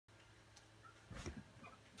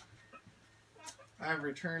I've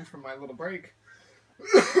returned from my little break.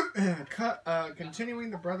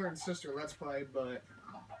 Continuing the brother and sister Let's Play, but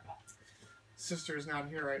sister is not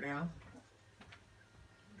here right now.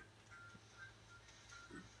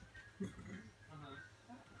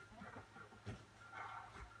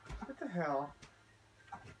 What the hell?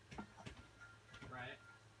 Right.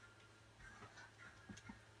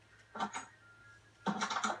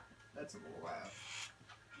 That's a little loud.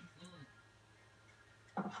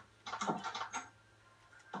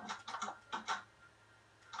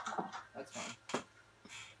 That's fine.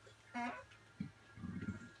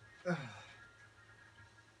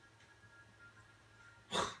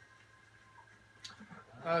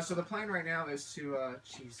 So the plan right now is to,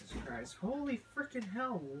 Jesus Christ. Holy freaking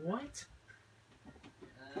hell, what?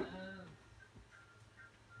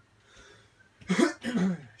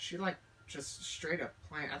 She, like, just straight up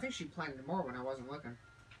planned. I think she planned more when I wasn't looking.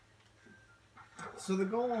 So the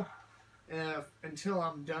goal, until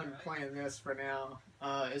I'm done playing this for now,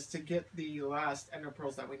 is to get the last Ender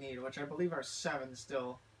Pearls that we need, which I believe are 7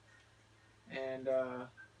 still. And,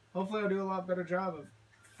 hopefully I'll do a lot better job of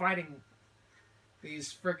fighting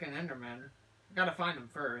these frickin' Endermen. I gotta find them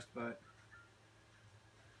first, but...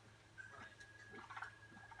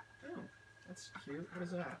 Oh, that's cute. What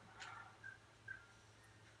is that?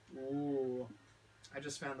 Ooh. I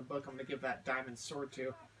just found the book I'm gonna give that diamond sword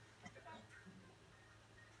to.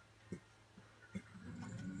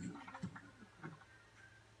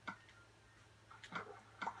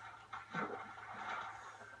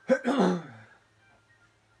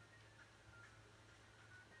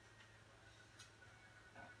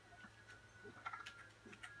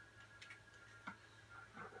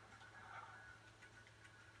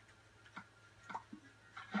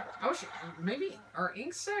 Oh, maybe are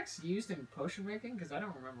ink sacs used in potion making? Because I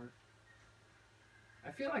don't remember.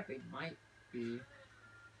 I feel like they might be.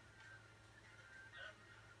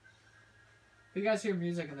 If you guys hear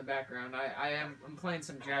music in the background, I'm playing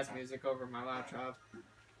some jazz music over my laptop.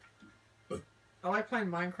 I like playing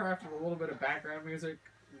Minecraft with a little bit of background music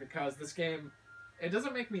because this game, it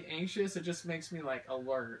doesn't make me anxious, it just makes me like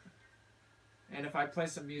alert. And if I play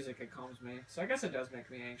some music, it calms me. So I guess it does make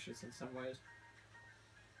me anxious in some ways.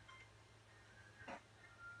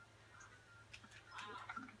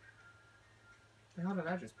 The hell did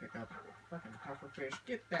I just pick up? Fucking pufferfish.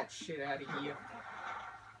 Get that shit out of here.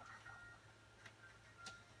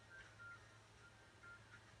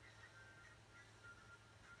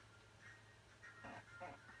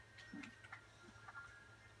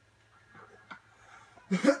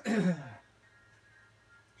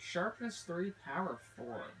 Sharpness 3, power 4.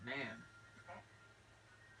 Man.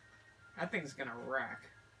 That thing's gonna wreck.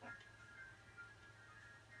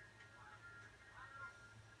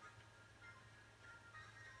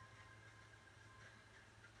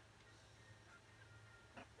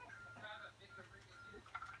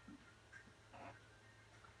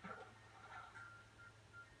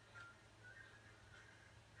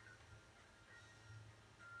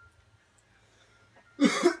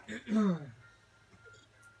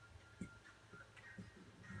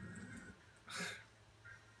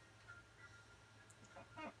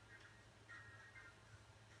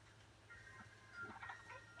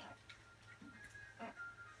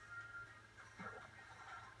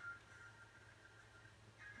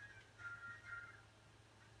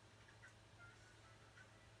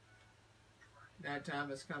 That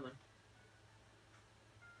time is coming.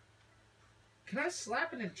 Can I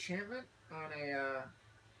slap an enchantment on a,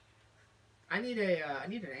 I need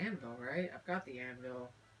an anvil, right? I've got the anvil.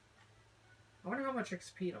 I wonder how much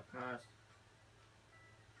XP it'll cost.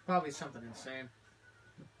 Probably something insane.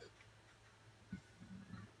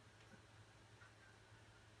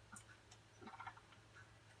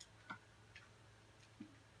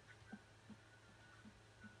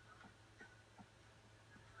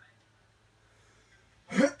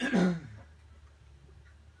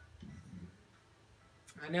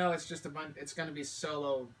 I know it's just a bunch. It's gonna be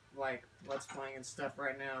solo, like let's playing and stuff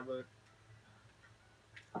right now, but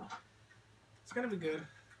it's gonna be good.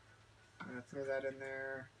 I'm gonna throw that in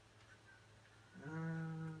there.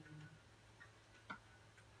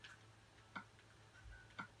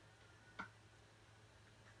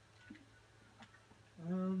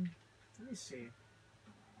 Let me see.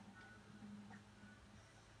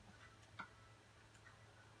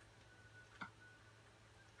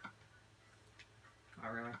 Oh,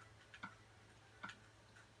 really?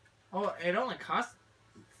 Oh, it only costs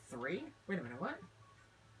 3? Wait a minute, what?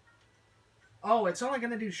 Oh, it's only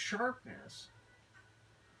gonna do sharpness.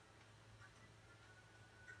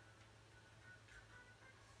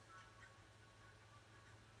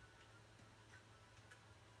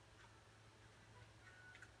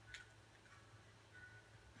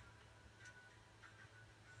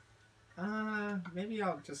 maybe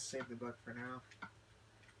I'll just save the book for now.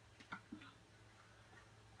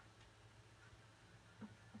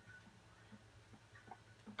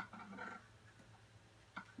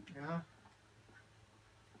 Yeah.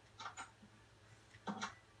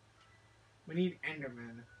 We need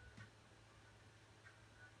Enderman.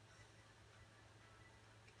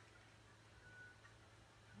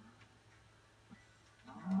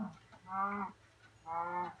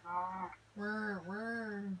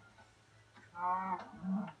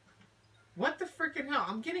 What the freaking hell?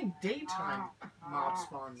 I'm getting daytime mob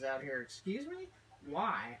spawns out here. Excuse me?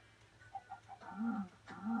 Why?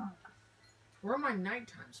 Where are my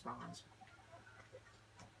nighttime spawns?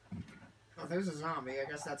 Oh, there's a zombie. I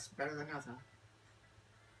guess that's better than nothing.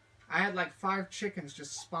 I had like 5 chickens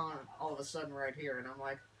just spawn all of a sudden right here, and I'm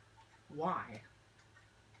like, why?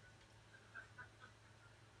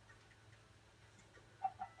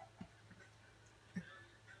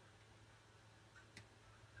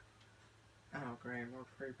 Oh, great, more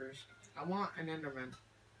creepers. I want an Enderman.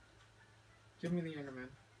 Give me the Enderman.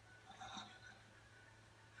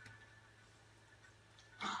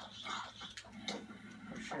 Oh,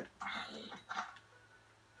 shit.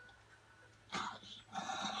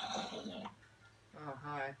 Oh,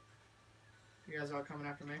 hi. You guys all coming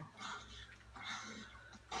after me?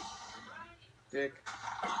 Dick.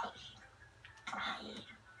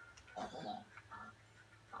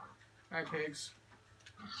 Hi, pigs.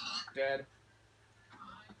 Dead.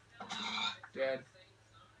 Dead.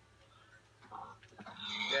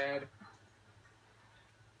 Dead.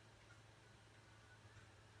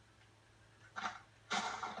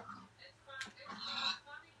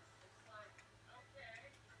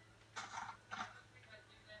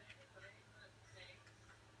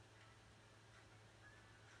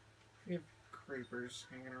 We have creepers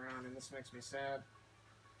hanging around, and this makes me sad.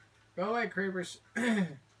 Go away, creepers. I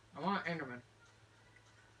want Enderman.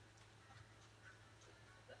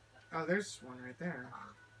 Oh, there's one right there.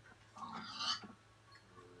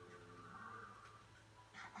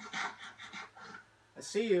 I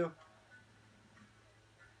see you.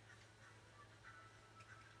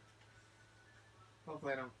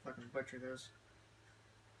 Hopefully I don't fucking butcher those.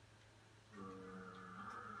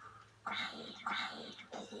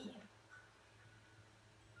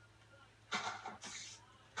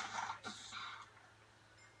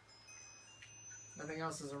 Nothing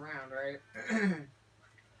else is around, right?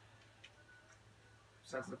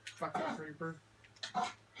 Besides the fucking creeper.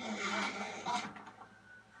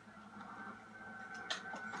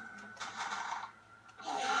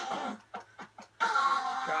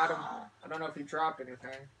 Got him. I don't know if he dropped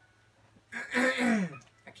anything.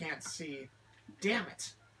 I can't see. Damn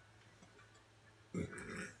it!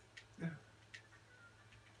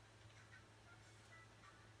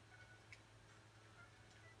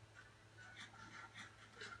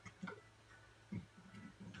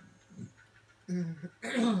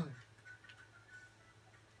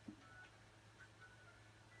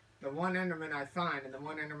 The one Enderman I find and the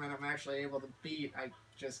one Enderman I'm actually able to beat, I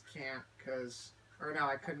just can't, cause... Or no,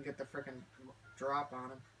 I couldn't get the frickin' drop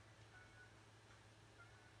on him.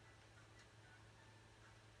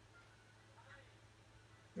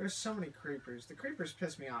 There's so many creepers. The creepers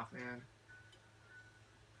piss me off, man.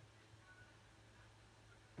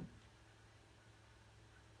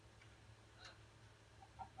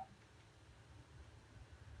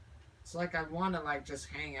 It's like I want to, like, just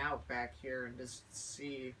hang out back here and just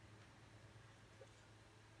see...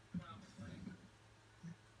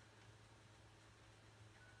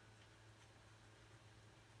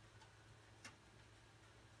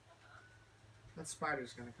 That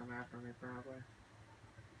spider's gonna come after me, probably.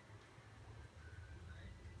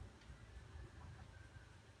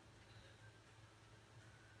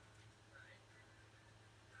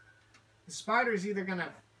 The spider's either gonna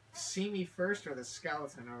see me first or the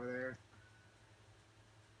skeleton over there.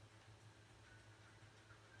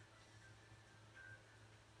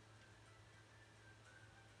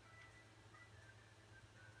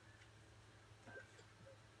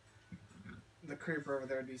 The creeper over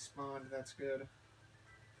there despawned, that's good.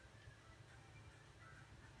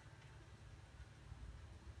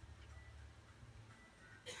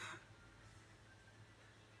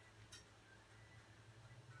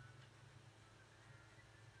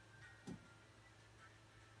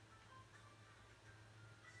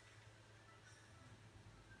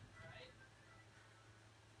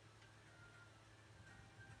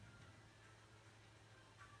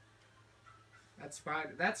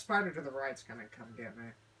 That spider to the right's gonna come get me.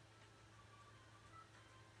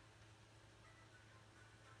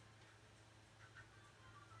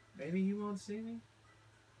 Maybe he won't see me?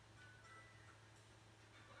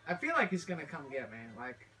 I feel like he's gonna come get me.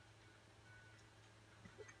 Like,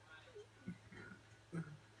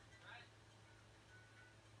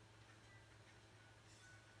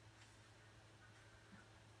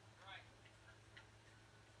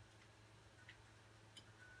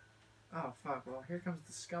 oh fuck. Well, here comes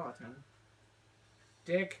the skeleton.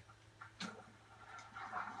 Dick.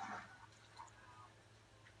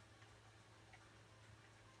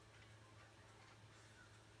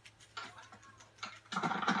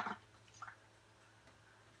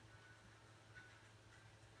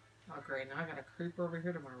 Oh great, now I got a creeper over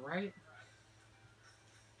here to my right.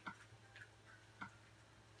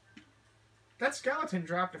 That skeleton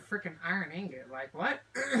dropped a freaking iron ingot. Like, what?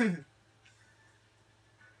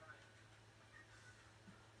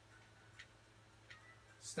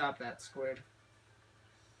 Stop that, squid.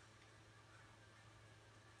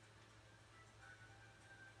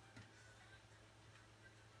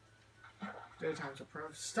 Daytime's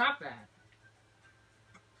approach. Stop that!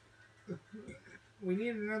 We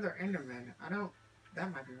need another Enderman. I don't...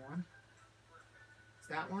 That might be one. Is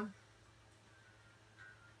that one?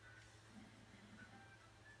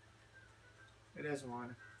 It is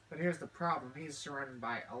one. But here's the problem. He's surrounded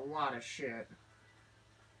by a lot of shit.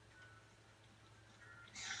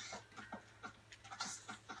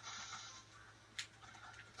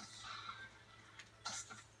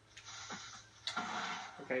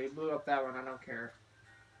 Okay, you blew up that one. I don't care.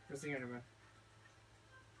 Where's the Enderman?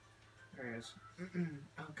 There he is.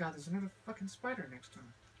 Oh god, there's another fucking spider next to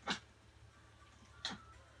him.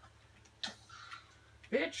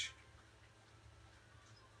 Bitch!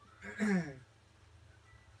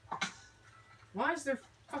 Why is there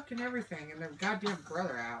fucking everything and their goddamn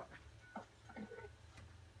brother out?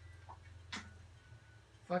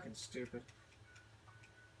 Fucking stupid.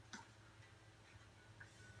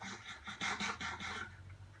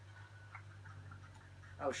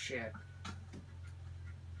 Oh shit.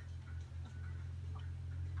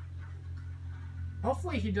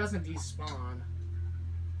 Hopefully he doesn't despawn.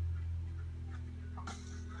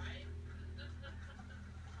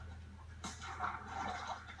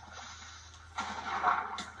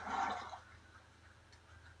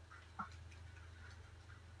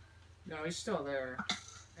 No, he's still there.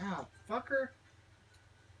 Ow, fucker.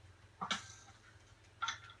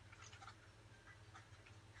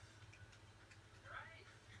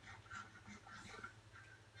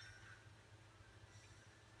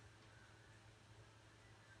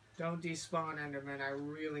 Don't despawn, Enderman. I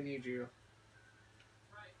really need you.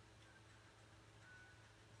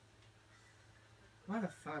 Why the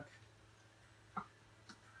fuck?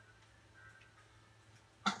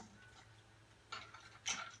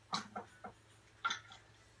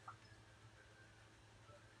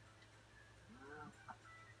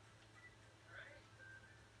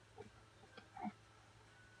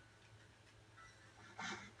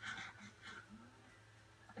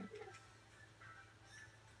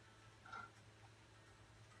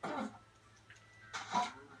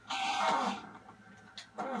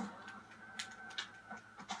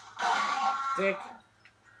 Dick.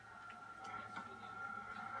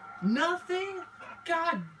 Nothing?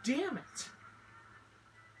 God damn it.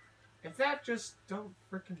 If that just don't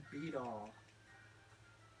frickin' beat all.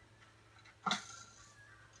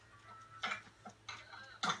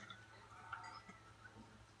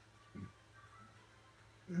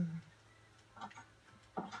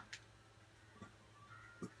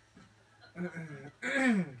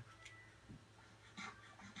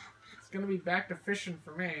 It's gonna be back to fishing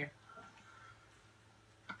for me.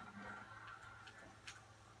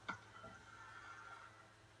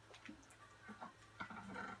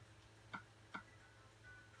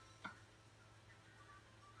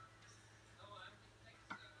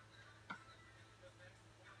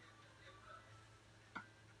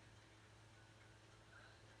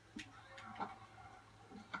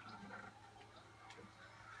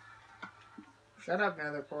 Shut up,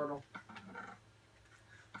 Nether Portal.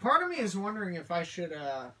 Part of me is wondering if I should,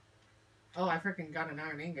 Oh, I freaking got an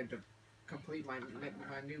iron ingot to complete my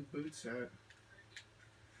new boot set.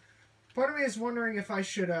 Part of me is wondering if I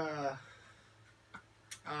should, what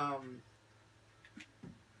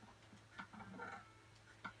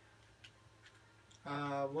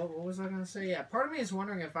was I gonna say? Yeah, part of me is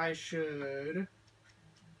wondering if I should,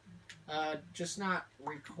 just not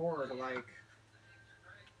record, like,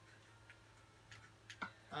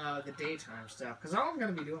 the daytime stuff, because all I'm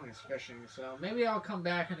going to be doing is fishing, so maybe I'll come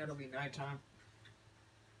back and it'll be nighttime.